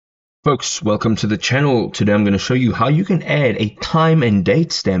Folks, welcome to the channel. Today I'm going to show you how you can add a time and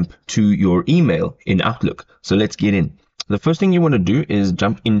date stamp to your email in Outlook. So let's get in. The first thing you want to do is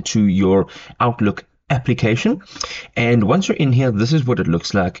jump into your Outlook application. And once you're in here, this is what it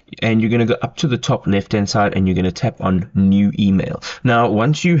looks like. And you're going to go up to the top left-hand side and you're going to tap on New Email. Now,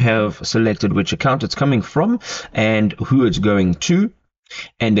 once you have selected which account it's coming from and who it's going to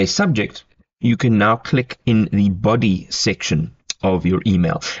and a subject, you can now click in the body section of your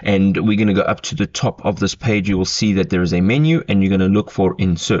email, and we're going to go up to the top of this page. You will see that there is a menu and you're going to look for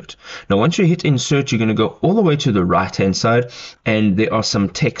insert. Now once you hit insert, you're going to go all the way to the right hand side and there are some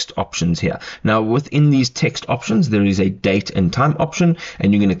text options here. Now within these text options there is a date and time option,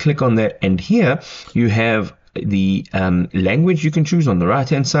 and you're going to click on that, and here you have the language you can choose on the right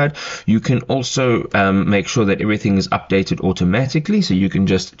hand side. You can also make sure that everything is updated automatically, so you can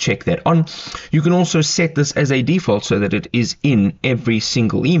just check that on. You can also set this as a default so that it is in every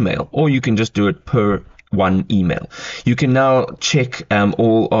single email, or you can just do it per one email. You can now check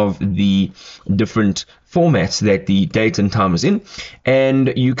all of the different formats that the date and time is in,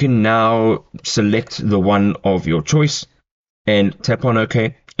 and you can now select the one of your choice and tap on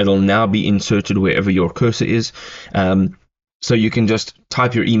OK. It'll now be inserted wherever your cursor is. So you can just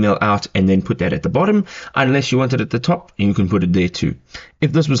type your email out and then put that at the bottom. Unless you want it at the top, you can put it there too.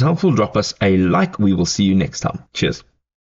 If this was helpful, drop us a like. We will see you next time. Cheers.